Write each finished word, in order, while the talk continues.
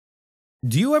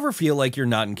Do you ever feel like you're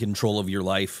not in control of your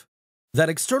life? That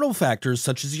external factors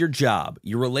such as your job,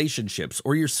 your relationships,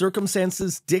 or your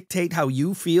circumstances dictate how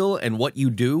you feel and what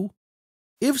you do?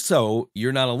 If so,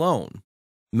 you're not alone.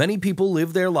 Many people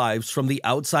live their lives from the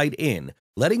outside in,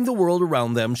 letting the world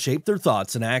around them shape their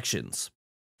thoughts and actions.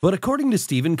 But according to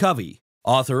Stephen Covey,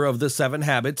 author of The 7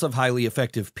 Habits of Highly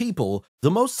Effective People,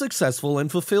 the most successful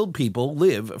and fulfilled people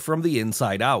live from the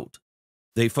inside out.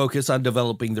 They focus on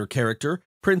developing their character,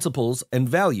 principles, and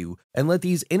value, and let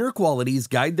these inner qualities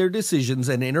guide their decisions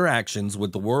and interactions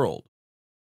with the world.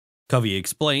 Covey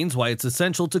explains why it's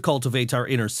essential to cultivate our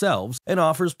inner selves and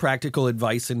offers practical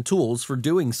advice and tools for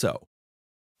doing so.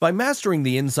 By mastering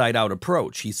the inside-out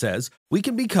approach, he says, we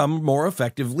can become more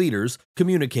effective leaders,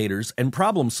 communicators, and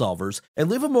problem solvers and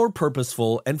live a more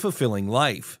purposeful and fulfilling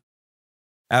life.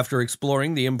 After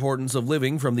exploring the importance of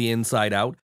living from the inside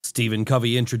out, Stephen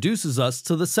Covey introduces us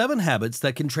to the 7 habits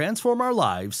that can transform our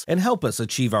lives and help us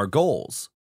achieve our goals.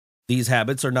 These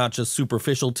habits are not just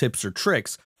superficial tips or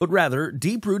tricks, but rather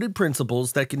deep-rooted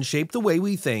principles that can shape the way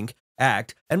we think,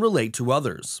 act, and relate to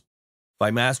others.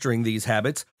 By mastering these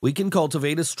habits, we can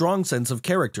cultivate a strong sense of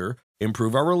character,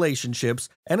 improve our relationships,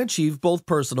 and achieve both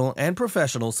personal and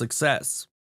professional success.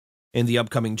 In the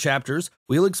upcoming chapters,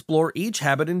 we'll explore each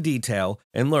habit in detail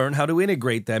and learn how to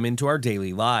integrate them into our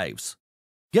daily lives.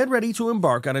 Get ready to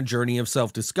embark on a journey of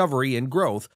self-discovery and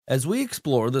growth as we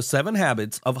explore the 7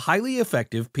 habits of highly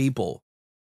effective people.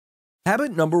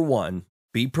 Habit number 1.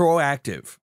 Be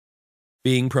proactive.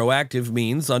 Being proactive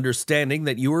means understanding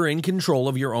that you are in control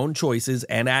of your own choices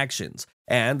and actions,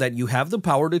 and that you have the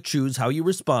power to choose how you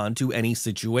respond to any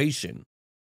situation.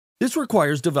 This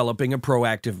requires developing a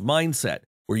proactive mindset,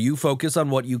 where you focus on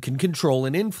what you can control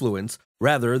and influence,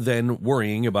 rather than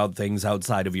worrying about things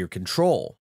outside of your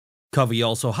control. Covey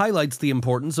also highlights the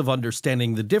importance of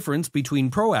understanding the difference between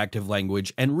proactive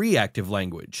language and reactive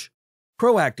language.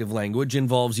 Proactive language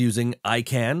involves using I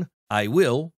can, I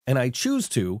will, and I choose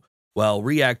to, while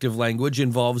reactive language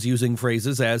involves using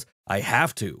phrases as I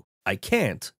have to, I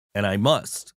can't, and I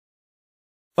must.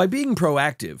 By being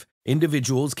proactive,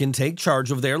 individuals can take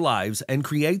charge of their lives and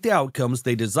create the outcomes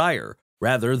they desire,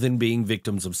 rather than being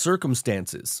victims of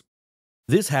circumstances.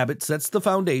 This habit sets the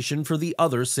foundation for the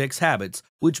other 6 habits,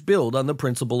 which build on the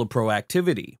principle of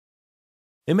proactivity.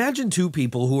 Imagine 2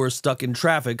 people who are stuck in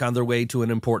traffic on their way to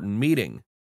an important meeting.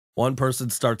 One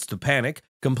person starts to panic,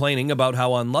 complaining about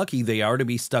how unlucky they are to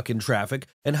be stuck in traffic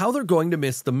and how they're going to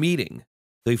miss the meeting.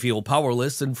 They feel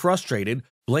powerless and frustrated,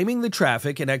 blaming the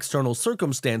traffic and external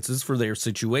circumstances for their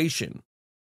situation.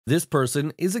 This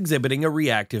person is exhibiting a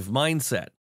reactive mindset.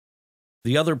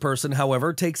 The other person,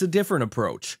 however, takes a different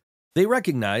approach. They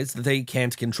recognize that they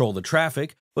can't control the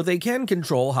traffic, but they can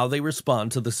control how they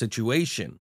respond to the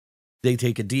situation. They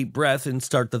take a deep breath and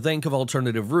start to think of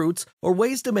alternative routes or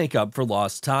ways to make up for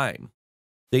lost time.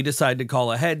 They decide to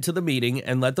call ahead to the meeting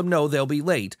and let them know they'll be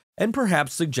late, and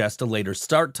perhaps suggest a later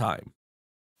start time.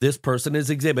 This person is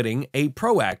exhibiting a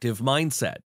proactive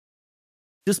mindset.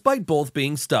 Despite both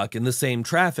being stuck in the same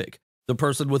traffic, the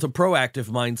person with a proactive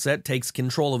mindset takes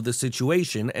control of the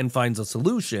situation and finds a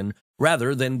solution,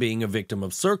 rather than being a victim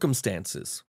of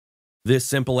circumstances. This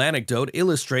simple anecdote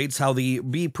illustrates how the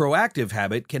be proactive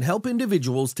habit can help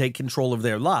individuals take control of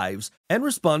their lives and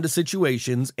respond to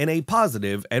situations in a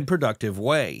positive and productive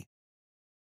way.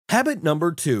 Habit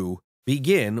number 2.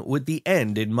 Begin with the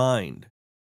end in mind.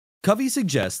 Covey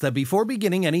suggests that before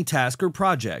beginning any task or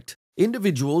project,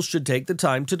 individuals should take the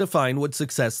time to define what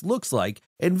success looks like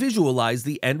and visualize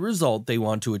the end result they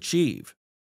want to achieve.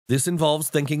 This involves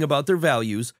thinking about their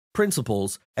values,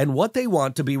 principles, and what they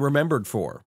want to be remembered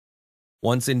for.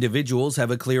 Once individuals have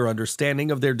a clear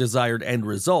understanding of their desired end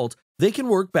result, they can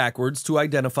work backwards to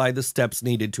identify the steps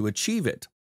needed to achieve it.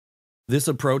 This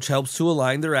approach helps to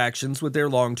align their actions with their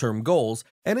long-term goals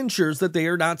and ensures that they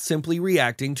are not simply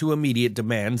reacting to immediate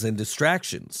demands and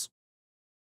distractions.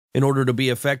 In order to be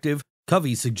effective,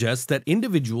 Covey suggests that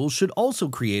individuals should also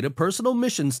create a personal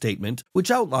mission statement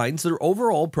which outlines their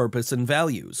overall purpose and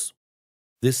values.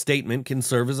 This statement can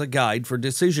serve as a guide for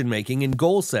decision-making and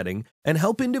goal setting and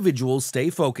help individuals stay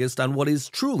focused on what is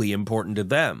truly important to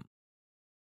them.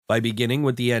 By beginning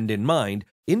with the end in mind,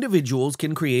 individuals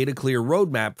can create a clear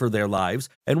roadmap for their lives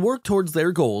and work towards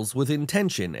their goals with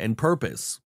intention and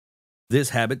purpose. This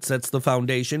habit sets the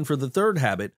foundation for the 3rd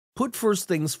habit, put first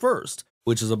things first,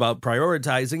 which is about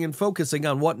prioritizing and focusing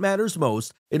on what matters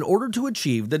most in order to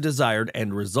achieve the desired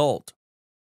end result.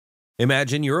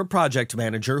 Imagine you're a project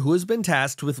manager who has been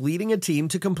tasked with leading a team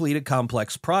to complete a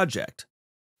complex project.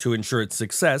 To ensure its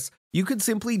success, you could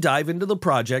simply dive into the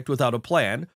project without a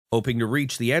plan, hoping to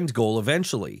reach the end goal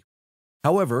eventually.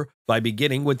 However, by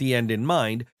beginning with the end in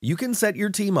mind, you can set your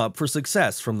team up for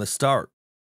success from the start.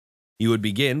 You would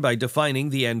begin by defining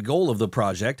the end goal of the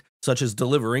project, such as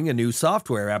delivering a new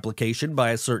software application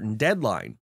by a certain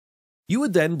deadline. You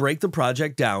would then break the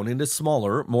project down into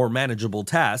smaller, more manageable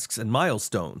tasks and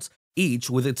milestones, each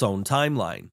with its own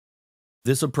timeline.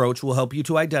 This approach will help you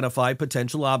to identify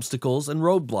potential obstacles and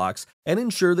roadblocks and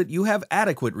ensure that you have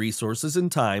adequate resources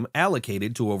and time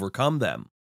allocated to overcome them.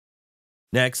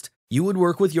 Next, you would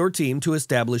work with your team to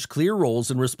establish clear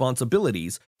roles and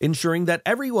responsibilities, ensuring that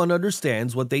everyone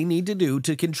understands what they need to do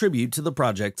to contribute to the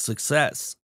project's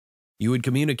success. You would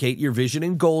communicate your vision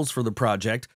and goals for the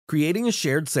project, creating a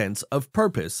shared sense of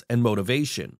purpose and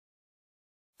motivation.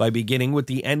 By beginning with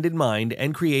the end in mind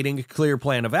and creating a clear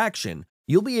plan of action,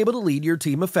 you'll be able to lead your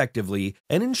team effectively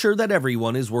and ensure that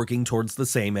everyone is working towards the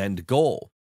same end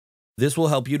goal. This will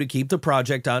help you to keep the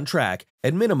project on track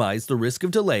and minimize the risk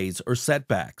of delays or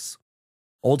setbacks.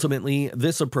 Ultimately,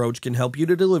 this approach can help you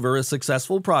to deliver a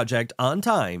successful project on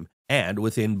time and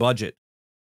within budget.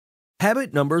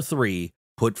 Habit number 3,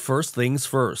 put first things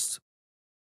first.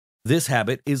 This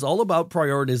habit is all about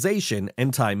prioritization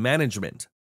and time management.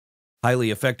 Highly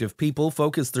effective people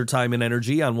focus their time and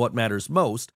energy on what matters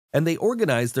most, and they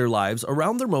organize their lives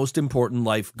around their most important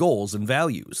life goals and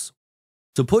values.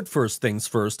 To put first things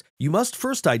first, you must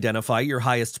first identify your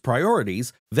highest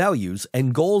priorities, values,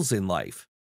 and goals in life.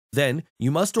 Then,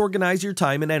 you must organize your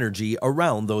time and energy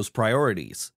around those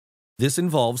priorities. This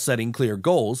involves setting clear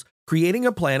goals, creating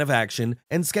a plan of action,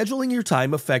 and scheduling your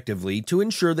time effectively to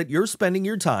ensure that you're spending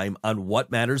your time on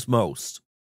what matters most.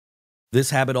 This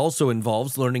habit also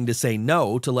involves learning to say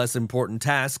no to less important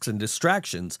tasks and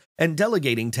distractions, and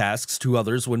delegating tasks to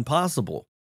others when possible.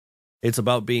 It's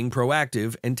about being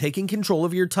proactive and taking control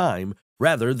of your time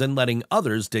rather than letting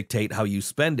others dictate how you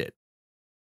spend it.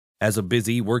 As a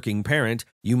busy working parent,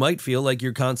 you might feel like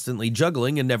you're constantly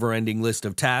juggling a never-ending list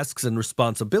of tasks and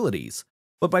responsibilities.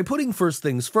 But by putting first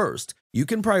things first, you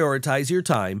can prioritize your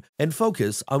time and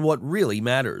focus on what really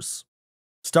matters.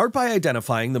 Start by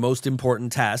identifying the most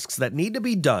important tasks that need to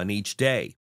be done each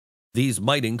day. These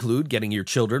might include getting your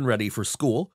children ready for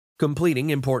school, completing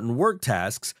important work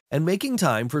tasks, and making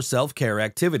time for self-care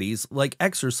activities like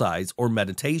exercise or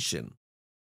meditation.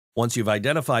 Once you've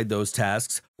identified those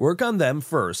tasks, work on them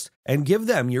first and give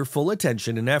them your full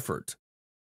attention and effort.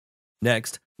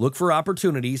 Next, look for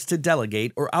opportunities to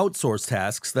delegate or outsource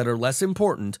tasks that are less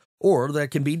important or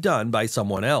that can be done by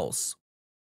someone else.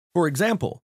 For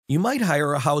example, you might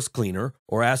hire a house cleaner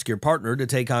or ask your partner to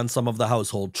take on some of the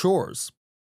household chores.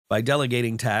 By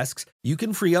delegating tasks, you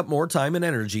can free up more time and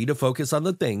energy to focus on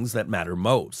the things that matter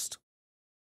most.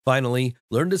 Finally,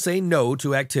 learn to say no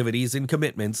to activities and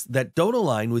commitments that don't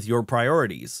align with your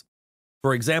priorities.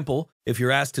 For example, if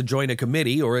you're asked to join a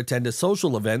committee or attend a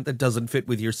social event that doesn't fit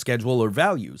with your schedule or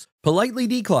values, politely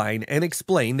decline and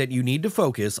explain that you need to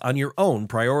focus on your own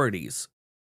priorities.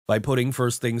 By putting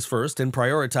first things first and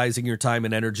prioritizing your time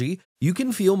and energy, you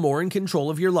can feel more in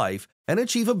control of your life and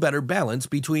achieve a better balance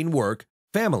between work,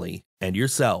 family, and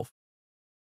yourself.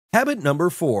 Habit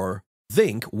number 4,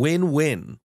 think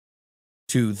win-win.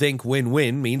 To think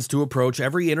win-win means to approach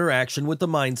every interaction with the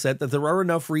mindset that there are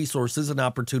enough resources and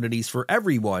opportunities for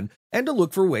everyone and to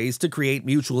look for ways to create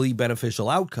mutually beneficial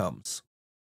outcomes.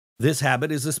 This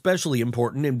habit is especially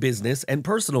important in business and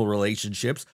personal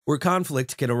relationships where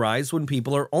conflict can arise when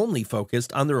people are only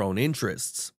focused on their own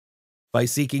interests. By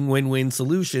seeking win-win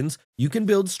solutions, you can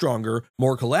build stronger,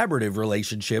 more collaborative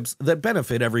relationships that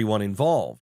benefit everyone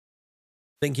involved.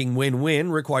 Thinking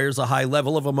win-win requires a high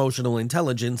level of emotional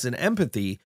intelligence and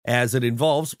empathy, as it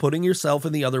involves putting yourself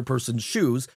in the other person's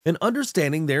shoes and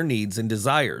understanding their needs and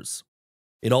desires.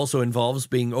 It also involves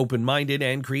being open-minded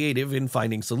and creative in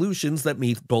finding solutions that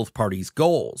meet both parties'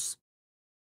 goals.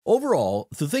 Overall,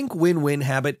 the think win-win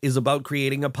habit is about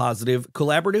creating a positive,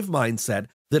 collaborative mindset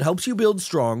that helps you build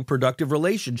strong, productive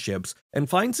relationships and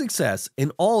find success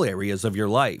in all areas of your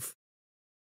life.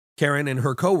 Karen and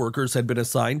her coworkers had been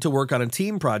assigned to work on a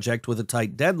team project with a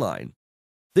tight deadline.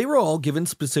 They were all given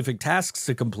specific tasks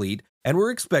to complete and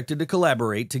were expected to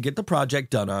collaborate to get the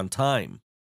project done on time.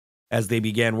 As they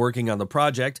began working on the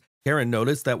project, Karen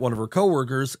noticed that one of her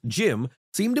coworkers, Jim,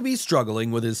 seemed to be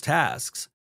struggling with his tasks.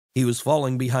 He was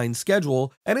falling behind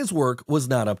schedule and his work was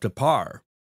not up to par.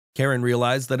 Karen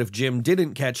realized that if Jim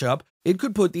didn't catch up, it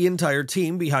could put the entire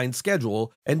team behind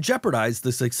schedule and jeopardize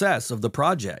the success of the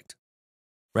project.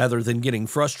 Rather than getting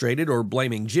frustrated or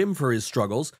blaming Jim for his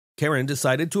struggles, Karen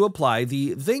decided to apply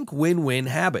the think win-win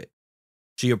habit.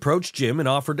 She approached Jim and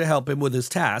offered to help him with his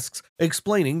tasks,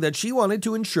 explaining that she wanted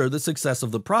to ensure the success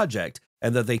of the project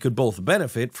and that they could both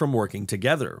benefit from working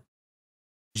together.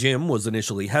 Jim was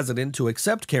initially hesitant to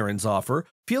accept Karen's offer,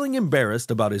 feeling embarrassed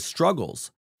about his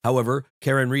struggles. However,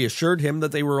 Karen reassured him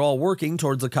that they were all working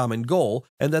towards a common goal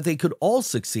and that they could all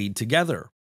succeed together.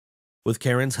 With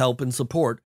Karen's help and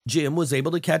support, Jim was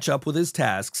able to catch up with his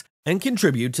tasks and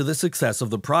contribute to the success of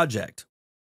the project.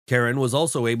 Karen was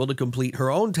also able to complete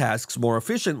her own tasks more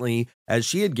efficiently as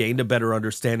she had gained a better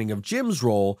understanding of Jim's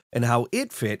role and how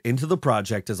it fit into the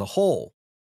project as a whole.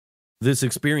 This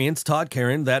experience taught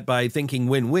Karen that by thinking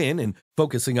win-win and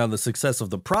focusing on the success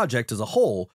of the project as a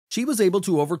whole, she was able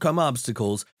to overcome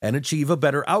obstacles and achieve a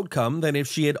better outcome than if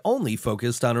she had only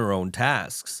focused on her own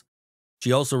tasks.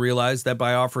 She also realized that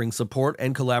by offering support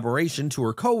and collaboration to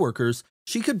her coworkers,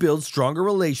 she could build stronger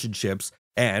relationships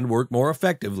and work more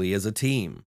effectively as a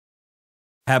team.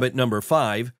 Habit number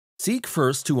 5, seek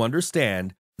first to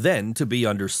understand, then to be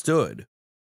understood.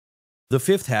 The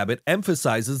fifth habit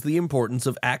emphasizes the importance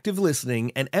of active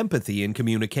listening and empathy in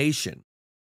communication.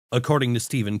 According to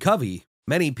Stephen Covey,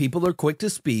 many people are quick to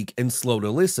speak and slow to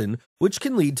listen, which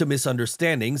can lead to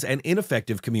misunderstandings and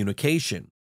ineffective communication.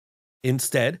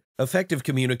 Instead, effective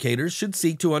communicators should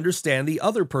seek to understand the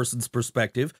other person's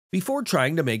perspective before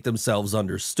trying to make themselves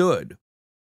understood.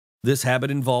 This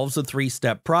habit involves a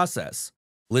 3-step process: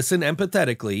 listen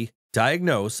empathetically,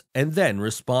 diagnose, and then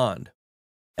respond.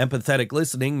 Empathetic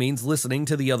listening means listening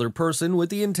to the other person with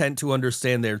the intent to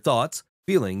understand their thoughts,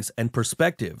 feelings, and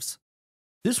perspectives.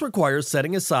 This requires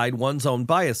setting aside one's own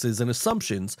biases and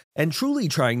assumptions and truly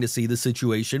trying to see the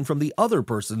situation from the other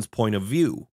person's point of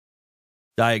view.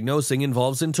 Diagnosing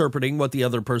involves interpreting what the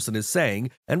other person is saying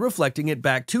and reflecting it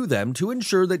back to them to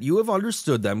ensure that you have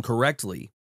understood them correctly.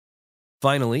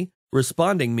 Finally,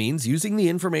 responding means using the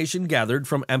information gathered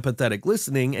from empathetic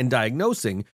listening and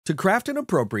diagnosing to craft an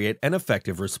appropriate and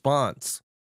effective response.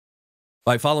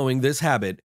 By following this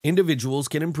habit, individuals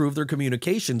can improve their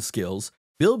communication skills,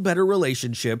 build better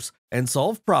relationships, and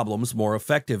solve problems more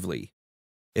effectively.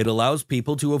 It allows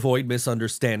people to avoid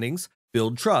misunderstandings,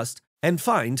 build trust, and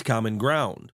find common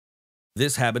ground.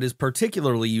 This habit is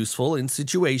particularly useful in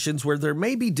situations where there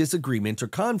may be disagreement or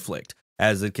conflict,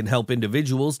 as it can help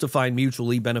individuals to find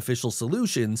mutually beneficial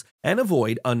solutions and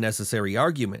avoid unnecessary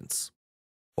arguments.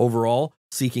 Overall,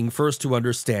 seeking first to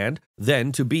understand,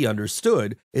 then to be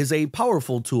understood is a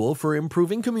powerful tool for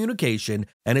improving communication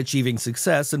and achieving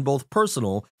success in both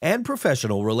personal and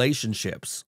professional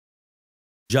relationships.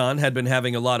 John had been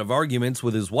having a lot of arguments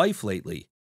with his wife lately.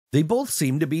 They both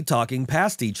seemed to be talking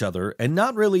past each other and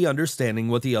not really understanding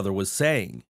what the other was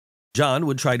saying. John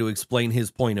would try to explain his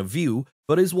point of view,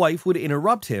 but his wife would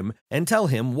interrupt him and tell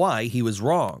him why he was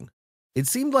wrong. It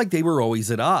seemed like they were always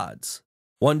at odds.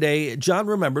 One day, John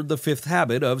remembered the fifth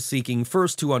habit of seeking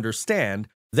first to understand,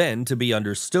 then to be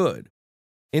understood.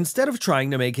 Instead of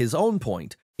trying to make his own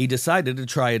point, he decided to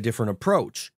try a different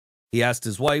approach. He asked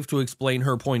his wife to explain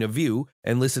her point of view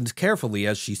and listened carefully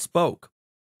as she spoke.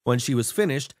 When she was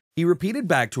finished, he repeated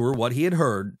back to her what he had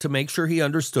heard to make sure he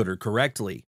understood her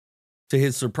correctly. To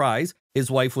his surprise,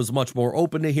 his wife was much more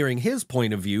open to hearing his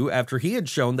point of view after he had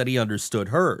shown that he understood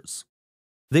hers.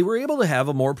 They were able to have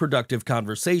a more productive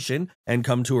conversation and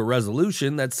come to a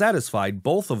resolution that satisfied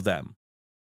both of them.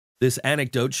 This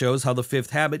anecdote shows how the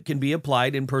fifth habit can be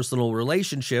applied in personal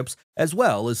relationships as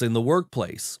well as in the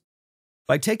workplace.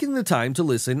 By taking the time to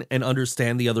listen and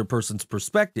understand the other person's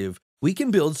perspective, we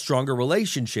can build stronger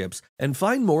relationships and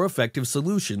find more effective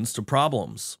solutions to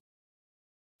problems.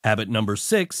 Habit number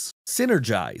 6,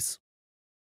 synergize.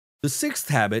 The sixth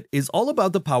habit is all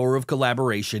about the power of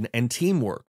collaboration and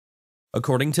teamwork.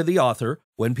 According to the author,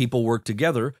 when people work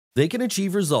together, they can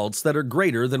achieve results that are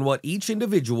greater than what each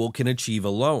individual can achieve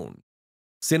alone.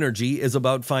 Synergy is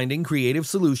about finding creative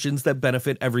solutions that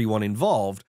benefit everyone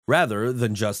involved, rather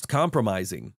than just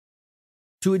compromising.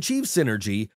 To achieve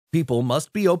synergy, people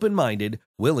must be open-minded,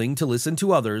 willing to listen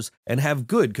to others, and have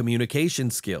good communication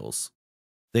skills.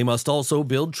 They must also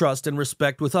build trust and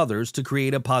respect with others to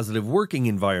create a positive working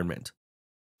environment.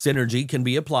 Synergy can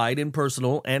be applied in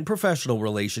personal and professional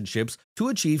relationships to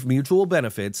achieve mutual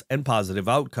benefits and positive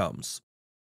outcomes.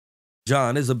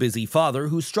 John is a busy father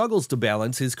who struggles to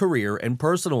balance his career and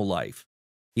personal life.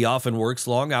 He often works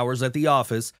long hours at the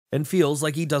office and feels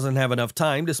like he doesn't have enough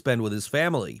time to spend with his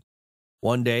family.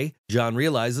 One day, John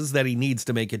realizes that he needs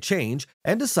to make a change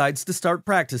and decides to start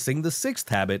practicing the sixth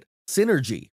habit,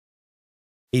 synergy.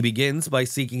 He begins by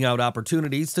seeking out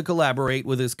opportunities to collaborate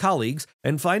with his colleagues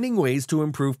and finding ways to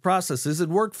improve processes and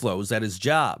workflows at his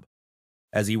job.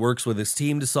 As he works with his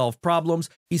team to solve problems,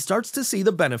 he starts to see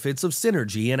the benefits of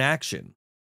synergy in action.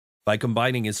 By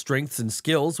combining his strengths and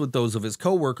skills with those of his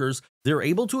coworkers, they're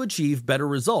able to achieve better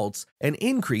results and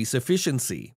increase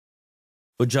efficiency.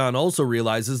 But John also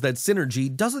realizes that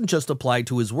synergy doesn't just apply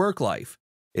to his work life.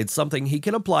 It's something he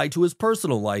can apply to his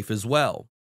personal life as well.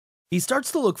 He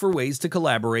starts to look for ways to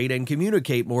collaborate and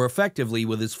communicate more effectively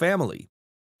with his family.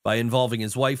 By involving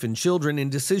his wife and children in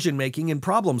decision-making and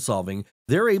problem-solving,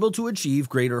 they're able to achieve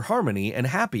greater harmony and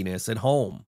happiness at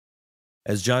home.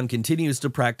 As John continues to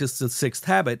practice the sixth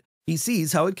habit, he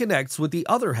sees how it connects with the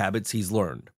other habits he's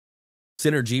learned.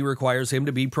 Synergy requires him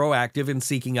to be proactive in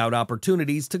seeking out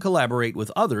opportunities to collaborate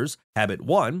with others, habit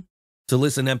 1, to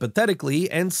listen empathetically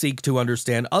and seek to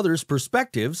understand others'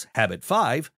 perspectives, habit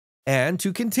 5, and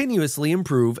to continuously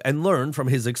improve and learn from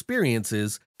his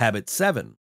experiences, habit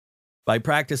 7. By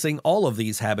practicing all of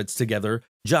these habits together,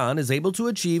 John is able to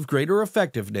achieve greater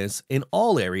effectiveness in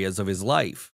all areas of his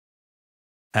life.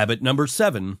 Habit number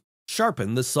 7.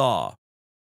 Sharpen the saw.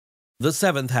 The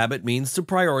seventh habit means to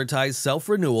prioritize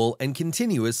self-renewal and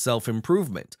continuous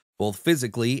self-improvement, both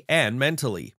physically and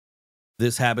mentally.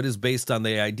 This habit is based on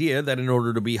the idea that in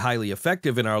order to be highly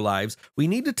effective in our lives, we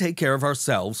need to take care of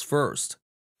ourselves first.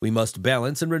 We must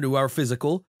balance and renew our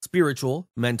physical, spiritual,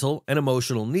 mental, and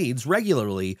emotional needs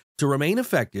regularly to remain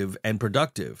effective and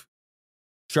productive.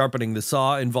 Sharpening the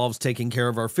saw involves taking care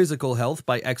of our physical health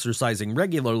by exercising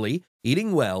regularly,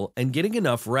 eating well, and getting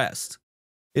enough rest.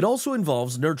 It also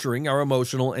involves nurturing our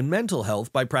emotional and mental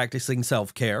health by practicing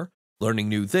self-care, learning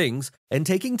new things, and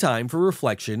taking time for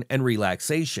reflection and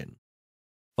relaxation.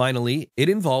 Finally, it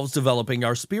involves developing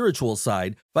our spiritual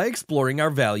side by exploring our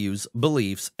values,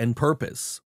 beliefs, and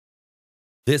purpose.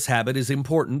 This habit is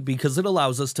important because it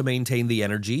allows us to maintain the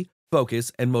energy,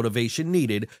 focus, and motivation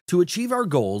needed to achieve our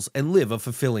goals and live a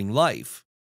fulfilling life.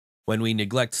 When we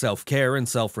neglect self-care and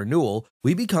self-renewal,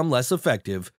 we become less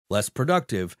effective, less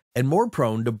productive, and more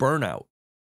prone to burnout.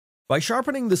 By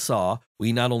sharpening the saw,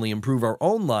 we not only improve our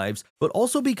own lives, but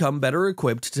also become better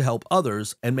equipped to help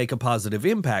others and make a positive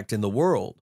impact in the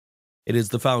world. It is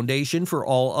the foundation for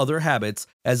all other habits,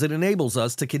 as it enables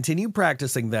us to continue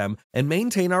practicing them and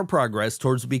maintain our progress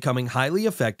towards becoming highly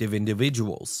effective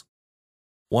individuals.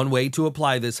 One way to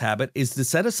apply this habit is to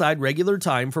set aside regular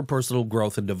time for personal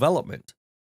growth and development.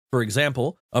 For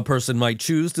example, a person might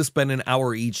choose to spend an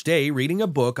hour each day reading a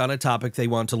book on a topic they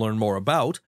want to learn more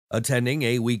about, attending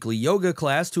a weekly yoga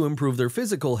class to improve their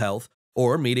physical health,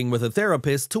 or meeting with a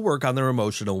therapist to work on their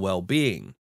emotional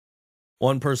well-being.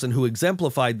 One person who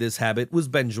exemplified this habit was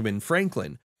Benjamin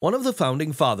Franklin, one of the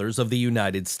founding fathers of the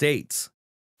United States.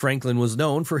 Franklin was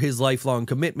known for his lifelong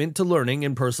commitment to learning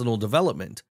and personal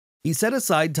development. He set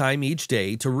aside time each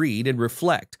day to read and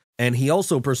reflect, and he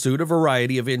also pursued a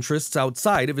variety of interests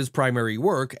outside of his primary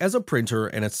work as a printer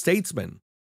and a statesman.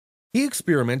 He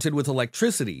experimented with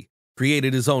electricity,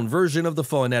 created his own version of the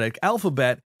phonetic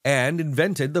alphabet, and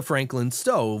invented the Franklin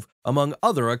stove, among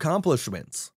other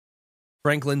accomplishments.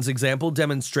 Franklin's example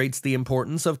demonstrates the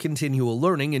importance of continual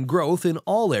learning and growth in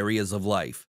all areas of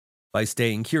life. By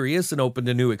staying curious and open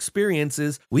to new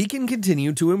experiences, we can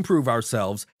continue to improve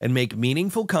ourselves and make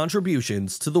meaningful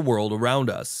contributions to the world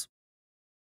around us.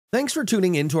 Thanks for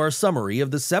tuning in to our summary of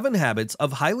the 7 habits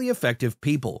of highly effective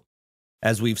people.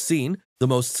 As we've seen, the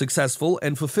most successful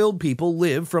and fulfilled people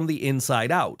live from the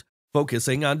inside out,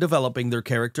 focusing on developing their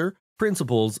character,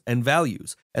 principles, and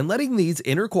values, and letting these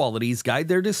inner qualities guide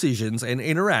their decisions and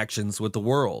interactions with the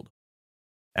world.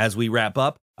 As we wrap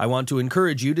up, I want to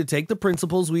encourage you to take the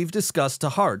principles we've discussed to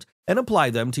heart and apply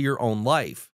them to your own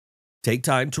life. Take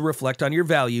time to reflect on your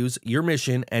values, your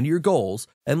mission, and your goals,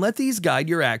 and let these guide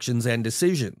your actions and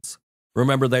decisions.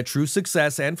 Remember that true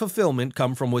success and fulfillment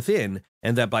come from within,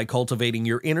 and that by cultivating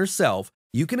your inner self,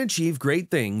 you can achieve great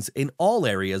things in all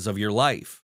areas of your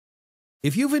life.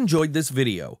 If you've enjoyed this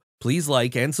video, please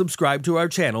like and subscribe to our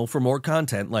channel for more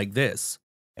content like this.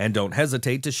 And don't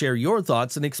hesitate to share your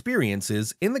thoughts and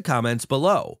experiences in the comments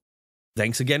below.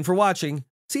 Thanks again for watching.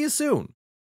 See you soon.